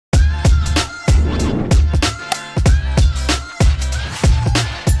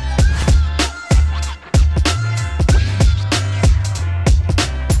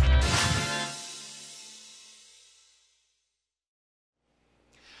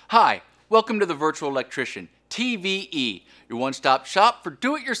Hi, welcome to the Virtual Electrician, TVE, your one-stop shop for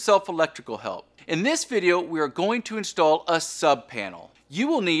do-it-yourself electrical help. In this video, we are going to install a sub-panel. You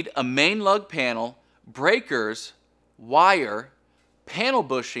will need a main lug panel, breakers, wire, panel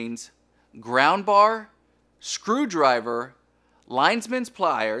bushings, ground bar, screwdriver, linesman's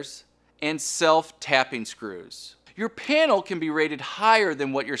pliers, and self-tapping screws. Your panel can be rated higher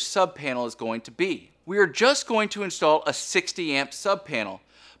than what your sub-panel is going to be. We are just going to install a 60 amp sub-panel,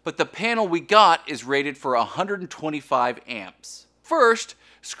 but the panel we got is rated for 125 amps. First,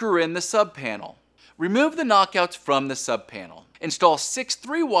 screw in the sub-panel. Remove the knockouts from the sub-panel. Install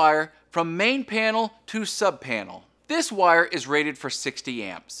 6-3 wire from main panel to sub-panel. This wire is rated for 60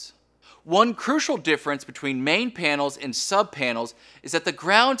 amps. One crucial difference between main panels and sub-panels is that the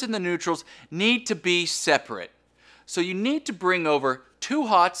grounds and the neutrals need to be separate. So you need to bring over 2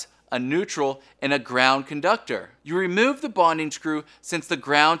 hots, a neutral, and a ground conductor. You remove the bonding screw since the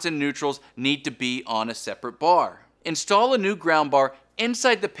grounds and neutrals need to be on a separate bar. Install a new ground bar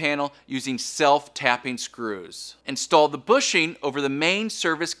inside the panel using self-tapping screws. Install the bushing over the main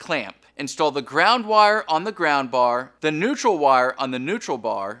service clamp. Install the ground wire on the ground bar, the neutral wire on the neutral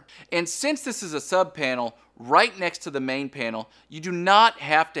bar, and since this is a sub-panel right next to the main panel, you do not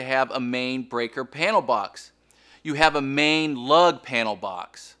have to have a main breaker panel box. You have a main lug panel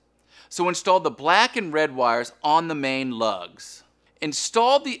box. So install the black and red wires on the main lugs.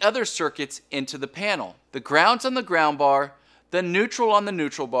 Install the other circuits into the panel. The grounds on the ground bar, the neutral on the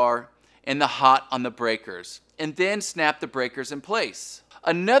neutral bar, and the hot on the breakers. And then snap the breakers in place.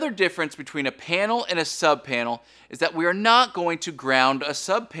 Another difference between a panel and a sub-panel is that we are not going to ground a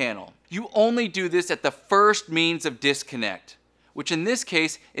sub-panel. You only do this at the first means of disconnect, which in this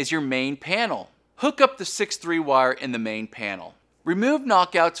case is your main panel. Hook up the 6-3 wire in the main panel. Remove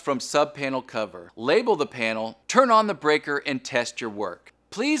knockouts from sub-panel cover. Label the panel, turn on the breaker, and test your work.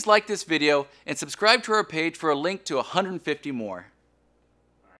 Please like this video and subscribe to our page for a link to 150 more.